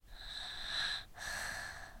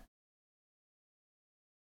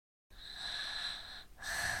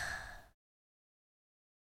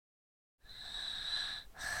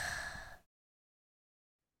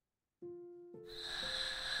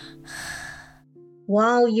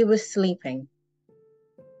While you were sleeping,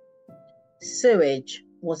 sewage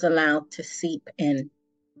was allowed to seep in.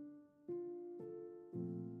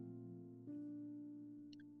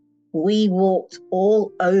 We walked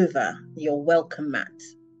all over your welcome mat,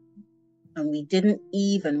 and we didn't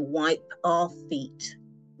even wipe our feet.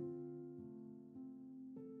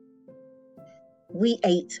 We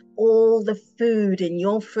ate all the food in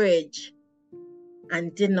your fridge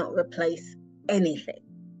and did not replace anything.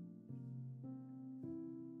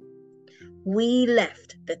 We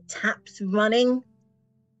left the taps running,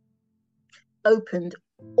 opened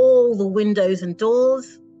all the windows and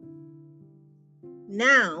doors.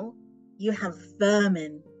 Now you have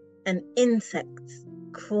vermin and insects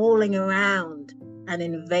crawling around and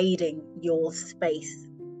invading your space.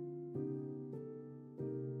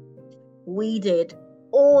 We did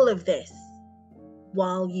all of this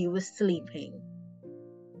while you were sleeping.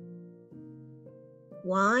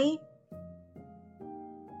 Why?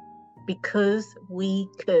 Because we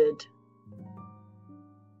could.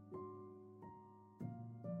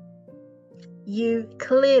 You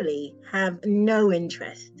clearly have no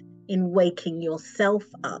interest in waking yourself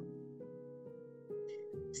up.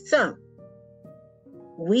 So,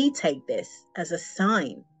 we take this as a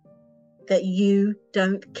sign that you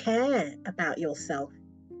don't care about yourself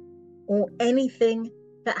or anything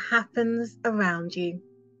that happens around you.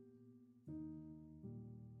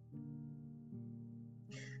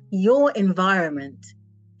 Your environment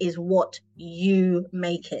is what you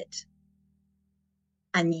make it,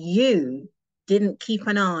 and you didn't keep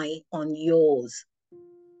an eye on yours,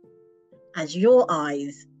 as your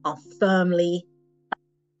eyes are firmly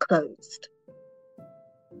closed.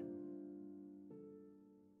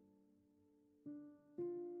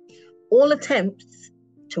 All attempts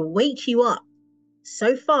to wake you up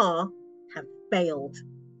so far have failed.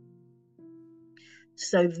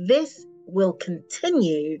 So this will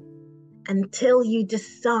continue until you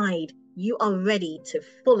decide you are ready to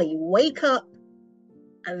fully wake up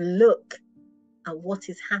and look at what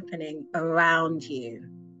is happening around you.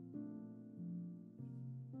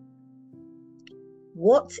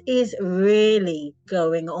 What is really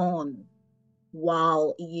going on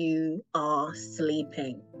while you are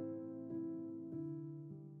sleeping?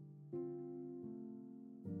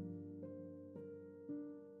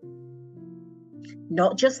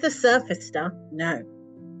 Not just the surface stuff, no.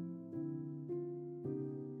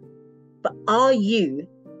 But are you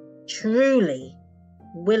truly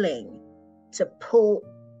willing to pull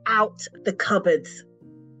out the cupboards,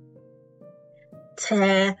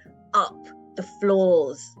 tear up the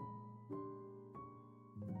floors,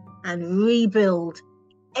 and rebuild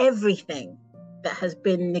everything that has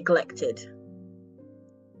been neglected,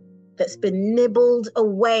 that's been nibbled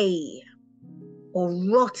away or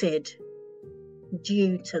rotted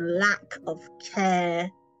due to lack of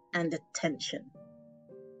care and attention?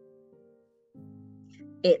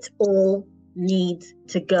 It all needs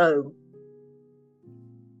to go.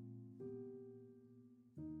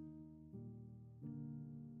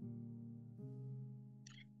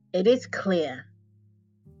 It is clear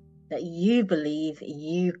that you believe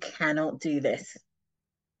you cannot do this.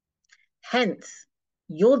 Hence,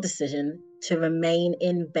 your decision to remain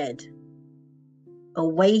in bed,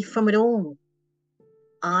 away from it all,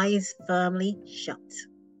 eyes firmly shut.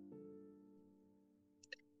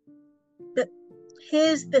 But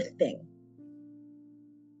here's the thing.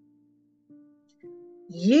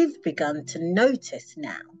 You've begun to notice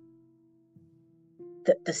now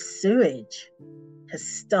that the sewage has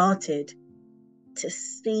started to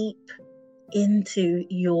seep into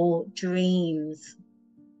your dreams.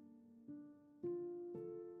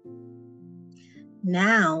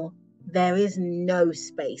 Now there is no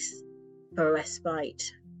space for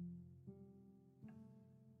respite.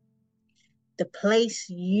 The place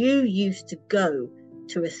you used to go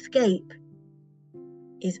to escape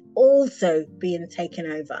is also being taken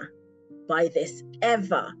over by this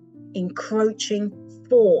ever encroaching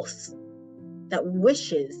force that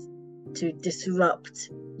wishes to disrupt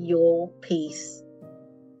your peace.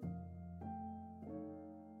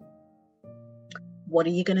 What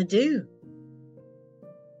are you going to do?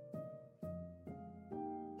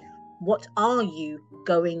 What are you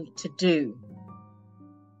going to do?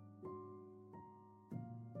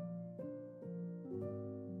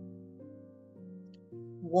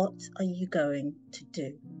 What are you going to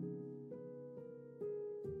do?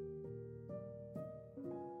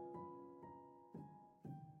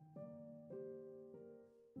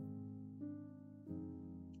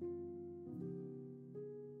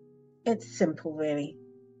 It's simple, really.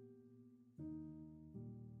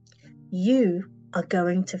 You are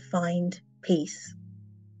going to find peace.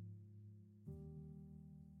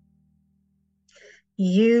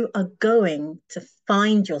 You are going to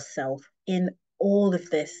find yourself in all of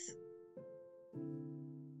this.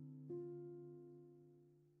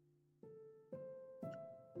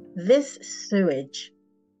 This sewage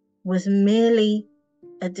was merely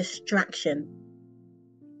a distraction,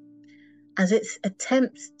 as its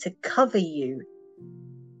attempts to cover you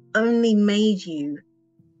only made you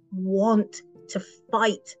want to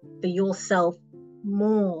fight for yourself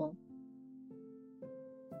more.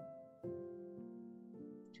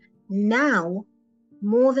 Now,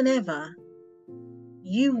 more than ever,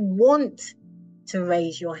 you want to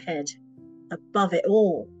raise your head above it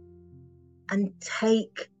all and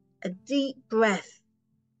take a deep breath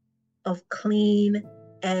of clean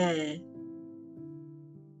air.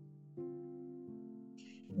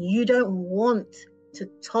 You don't want to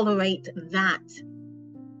tolerate that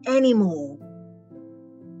anymore.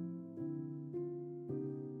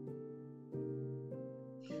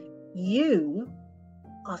 You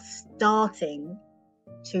are starting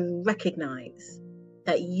to recognize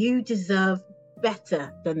that you deserve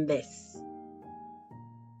better than this.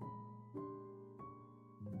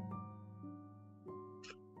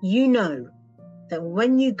 You know that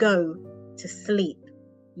when you go to sleep,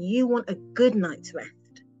 you want a good night's rest.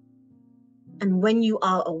 And when you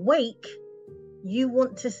are awake, you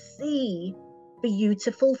want to see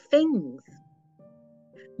beautiful things.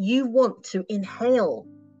 You want to inhale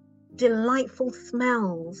delightful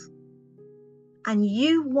smells. And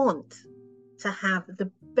you want to have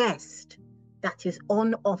the best that is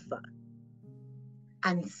on offer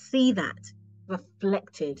and see that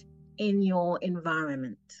reflected in your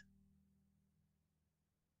environment.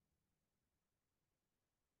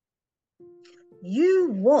 You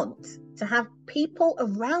want to have people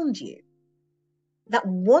around you that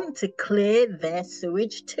want to clear their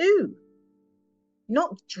sewage too,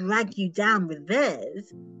 not drag you down with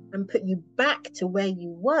theirs and put you back to where you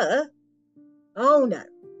were. Oh no.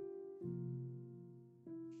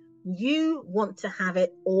 You want to have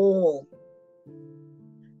it all,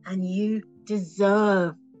 and you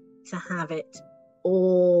deserve to have it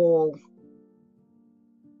all.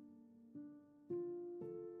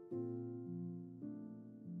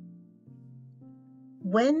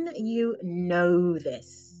 When you know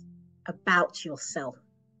this about yourself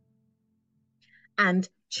and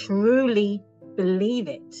truly believe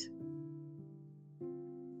it,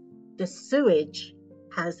 the sewage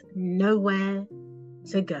has nowhere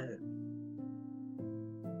to go.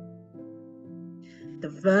 The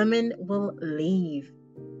vermin will leave.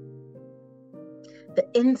 The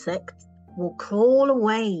insects will crawl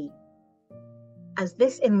away, as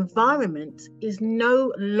this environment is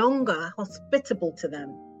no longer hospitable to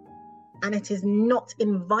them, and it is not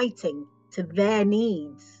inviting to their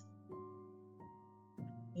needs.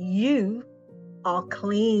 You are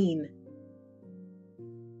clean.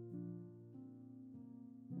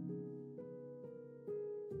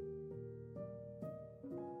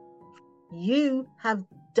 You have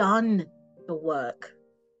done the work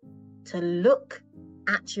to look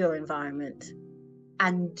at your environment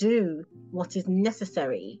and do what is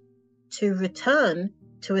necessary to return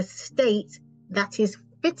to a state that is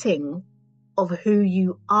fitting of who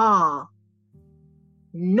you are,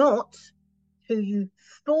 not who you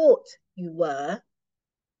thought you were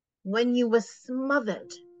when you were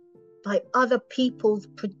smothered by other people's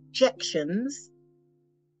projections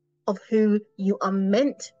of who you are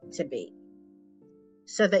meant to be,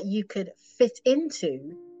 so that you could fit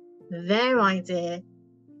into their idea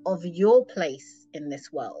of your place in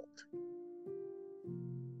this world.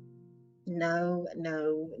 No,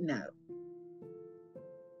 no, no.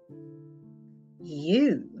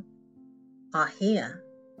 You are here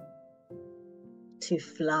to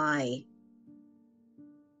fly.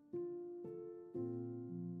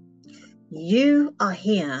 You are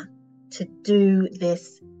here to do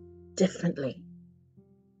this differently.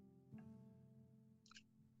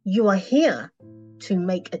 You are here to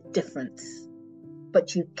make a difference,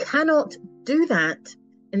 but you cannot do that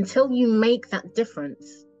until you make that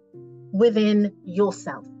difference within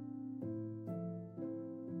yourself.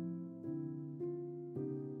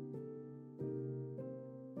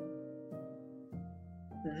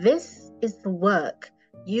 This is the work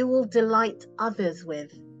you will delight others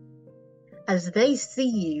with as they see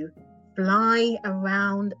you fly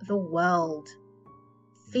around the world,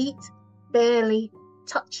 feet barely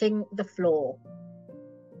touching the floor.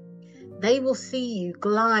 They will see you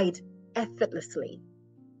glide effortlessly,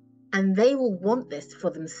 and they will want this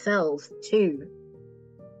for themselves too.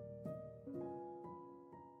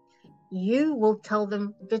 You will tell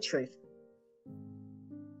them the truth.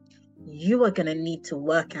 You are going to need to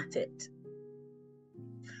work at it,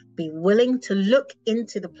 be willing to look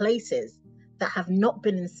into the places that have not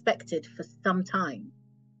been inspected for some time.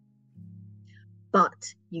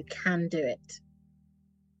 But you can do it.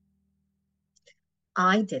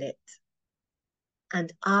 I did it.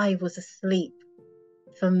 And I was asleep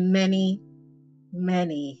for many,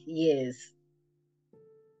 many years.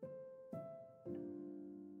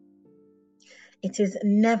 It is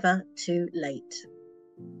never too late.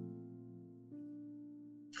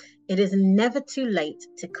 It is never too late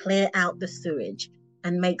to clear out the sewage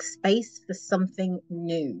and make space for something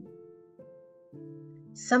new.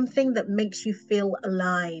 Something that makes you feel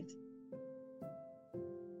alive.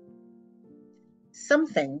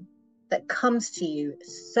 Something that comes to you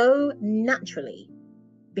so naturally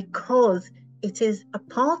because it is a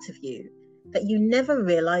part of you that you never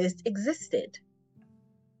realized existed.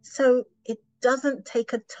 So it doesn't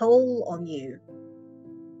take a toll on you.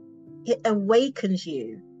 It awakens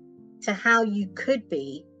you to how you could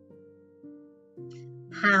be,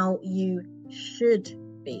 how you should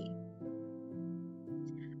be.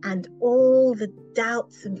 And all the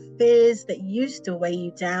doubts and fears that used to weigh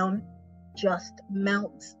you down just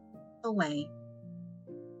melt away.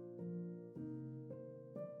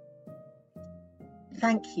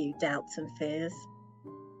 Thank you, doubts and fears.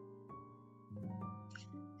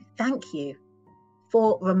 Thank you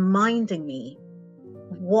for reminding me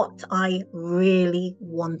of what I really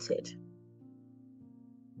wanted.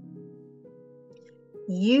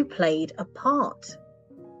 You played a part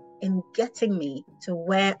in getting me to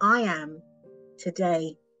where I am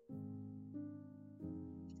today.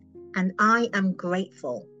 And I am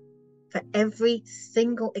grateful for every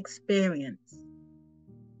single experience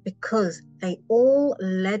because they all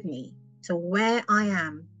led me to where I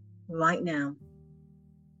am right now.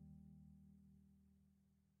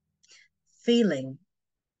 Feeling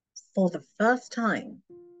for the first time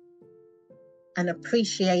an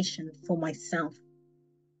appreciation for myself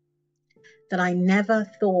that I never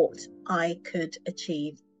thought I could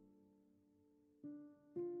achieve.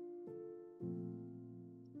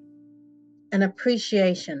 An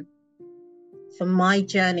appreciation for my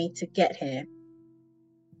journey to get here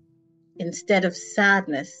instead of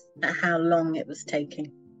sadness at how long it was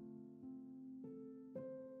taking.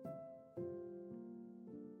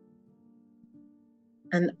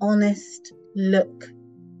 An honest look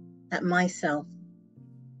at myself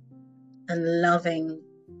and loving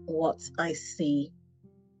what I see.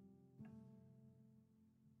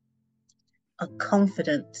 A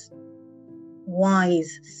confident,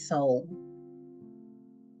 wise soul,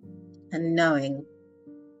 and knowing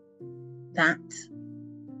that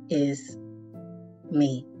is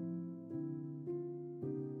me.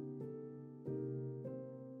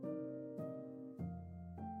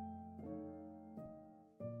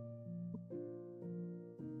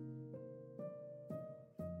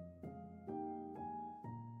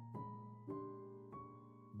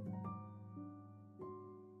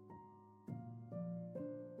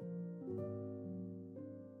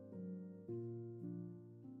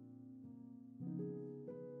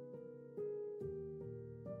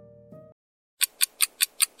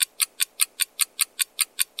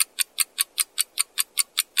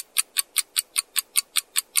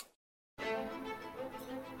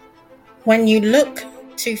 When you look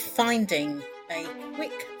to finding a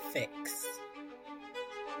quick fix,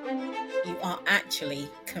 you are actually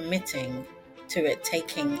committing to it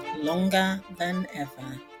taking longer than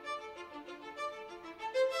ever.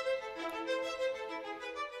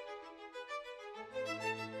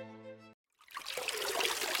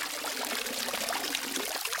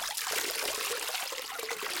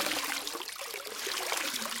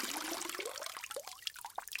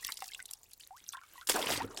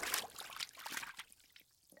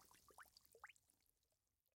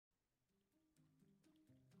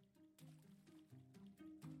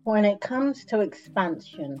 When it comes to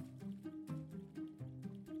expansion,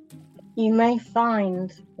 you may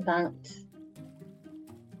find that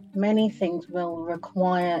many things will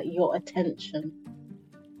require your attention.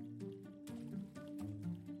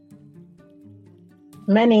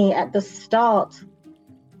 Many at the start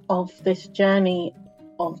of this journey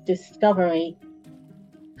of discovery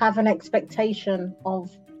have an expectation of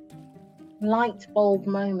light bulb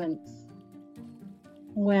moments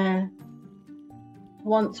where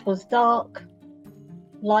once was dark,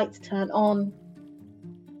 lights turn on,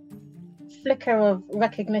 flicker of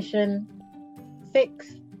recognition,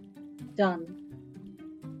 fix, done.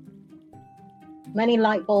 Many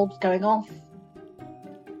light bulbs going off,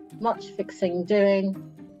 much fixing doing,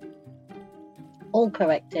 all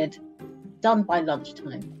corrected, done by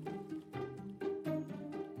lunchtime.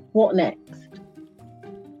 What next?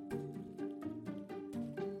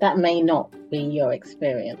 that may not be your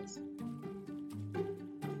experience.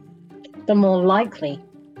 The more likely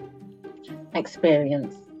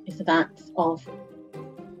experience is that of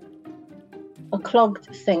a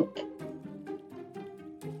clogged sink.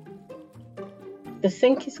 The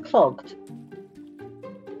sink is clogged,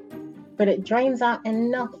 but it drains out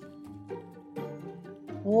enough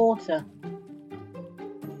water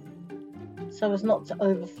so as not to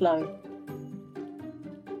overflow.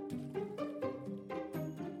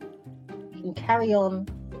 You can carry on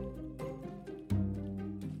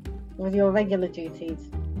with your regular duties.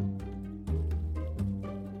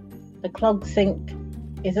 The clogged sink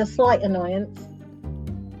is a slight annoyance,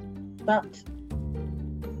 but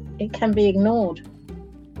it can be ignored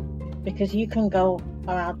because you can go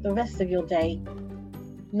around the rest of your day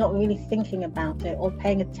not really thinking about it or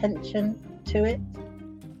paying attention to it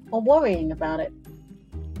or worrying about it.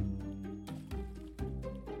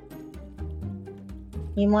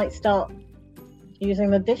 You might start using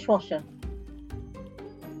the dishwasher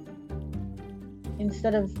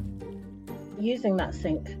instead of using that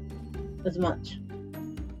sink as much.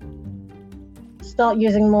 Start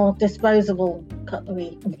using more disposable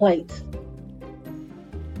cutlery and plates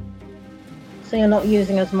so you're not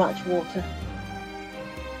using as much water.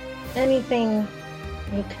 Anything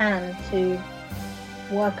you can to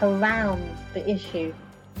work around the issue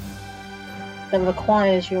that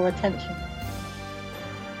requires your attention.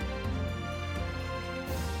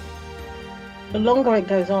 The longer it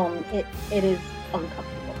goes on, it is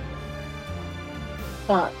uncomfortable,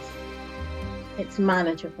 but it's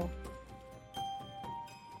manageable.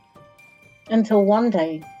 Until one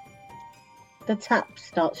day, the tap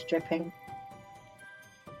starts dripping.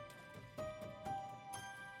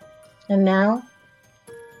 And now,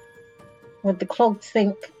 with the clogged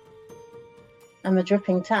sink and the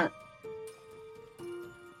dripping tap,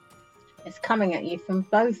 it's coming at you from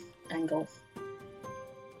both angles.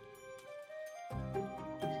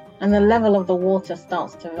 And the level of the water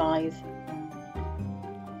starts to rise.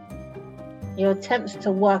 Your attempts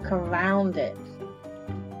to work around it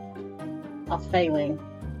are failing.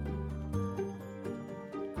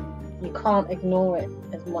 You can't ignore it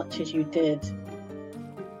as much as you did.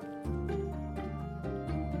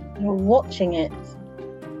 You're watching it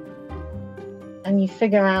and you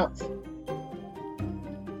figure out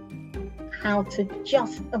how to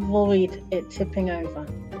just avoid it tipping over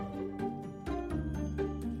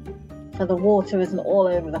so the water isn't all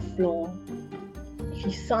over the floor. If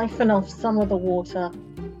you siphon off some of the water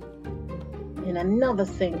in another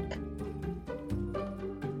sink,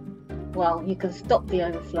 well, you can stop the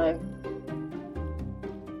overflow.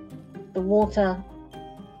 The water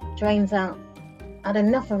drains out at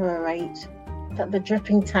enough of a rate that the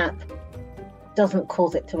dripping tap doesn't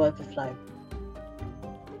cause it to overflow.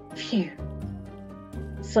 Phew.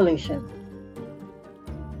 Solution.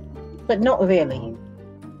 But not really.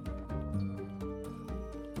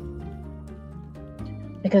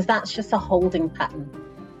 Because that's just a holding pattern.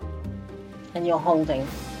 And you're holding.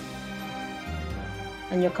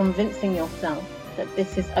 And you're convincing yourself that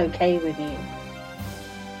this is okay with you.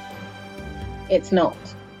 It's not.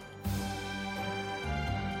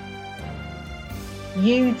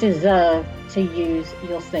 You deserve to use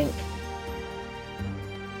your sink.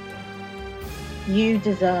 You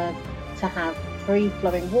deserve to have free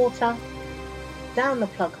flowing water down the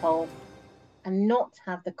plug hole and not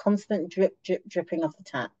have the constant drip, drip, dripping off the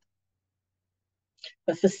tap.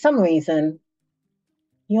 But for some reason,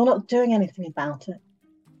 you're not doing anything about it.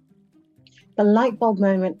 The light bulb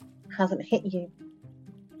moment hasn't hit you.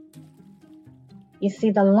 You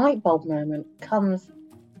see, the light bulb moment comes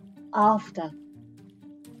after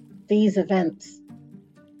these events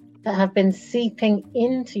that have been seeping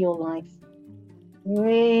into your life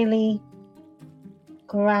really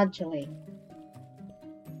gradually.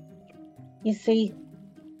 You see,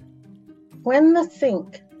 when the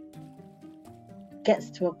sink gets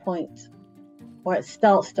to a point where it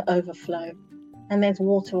starts to overflow and there's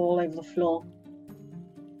water all over the floor,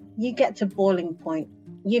 you get to boiling point.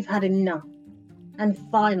 You've had enough. And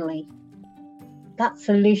finally, that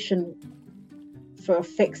solution for a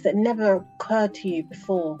fix that never occurred to you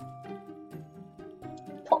before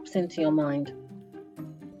pops into your mind.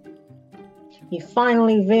 You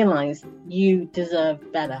finally realize you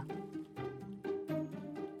deserve better.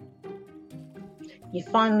 You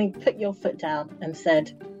finally put your foot down and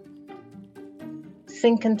said,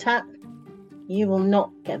 sink and tap, you will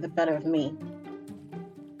not get the better of me.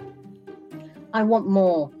 I want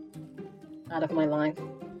more out of my life.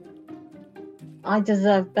 I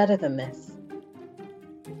deserve better than this.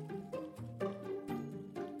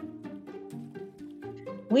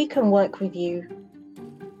 We can work with you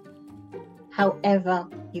however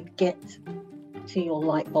you get to your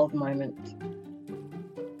light bulb moment.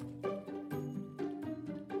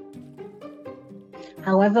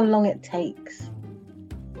 However long it takes,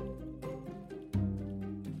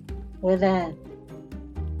 we're there,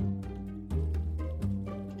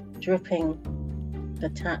 dripping the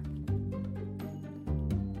tap.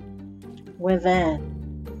 We're there,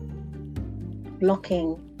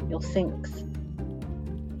 blocking your sinks.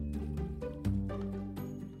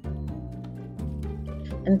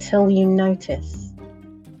 Until you notice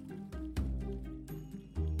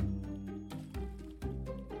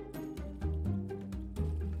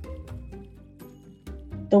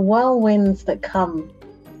the whirlwinds that come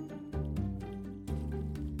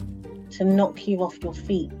to knock you off your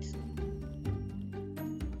feet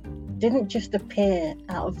didn't just appear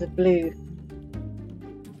out of the blue.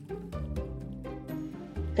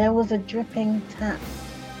 There was a dripping tap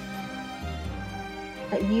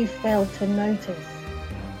that you failed to notice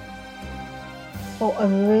for a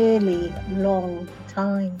really long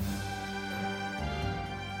time.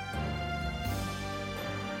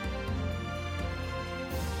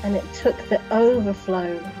 And it took the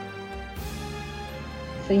overflow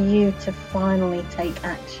for you to finally take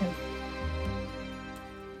action.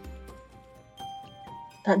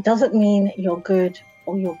 That doesn't mean you're good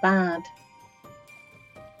or you're bad.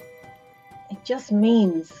 It just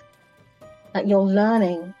means that you're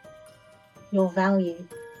learning your value.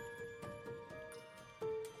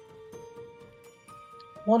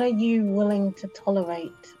 What are you willing to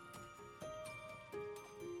tolerate?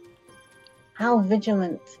 How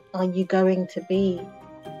vigilant are you going to be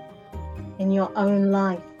in your own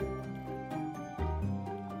life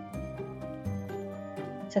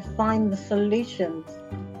to find the solutions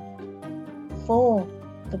for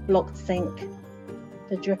the blocked sink,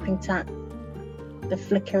 the dripping tap, the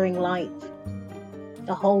flickering light,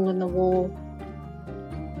 the hole in the wall?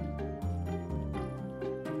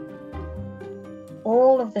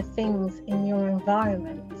 All of the things in your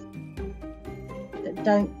environment that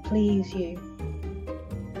don't please you.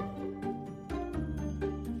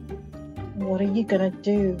 What are you going to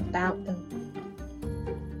do about them?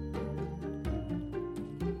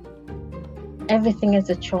 Everything is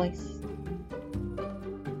a choice.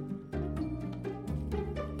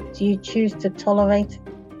 Do you choose to tolerate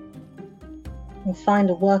and find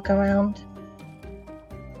a workaround?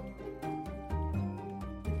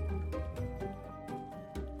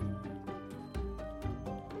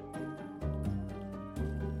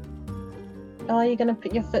 Or are you going to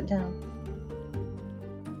put your foot down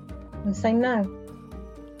and say, no,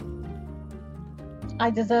 I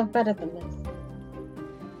deserve better than this?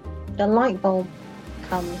 The light bulb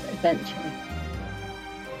comes eventually,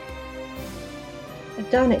 but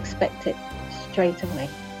don't expect it straight away.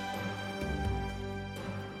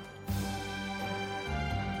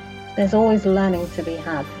 There's always learning to be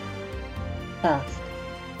had first.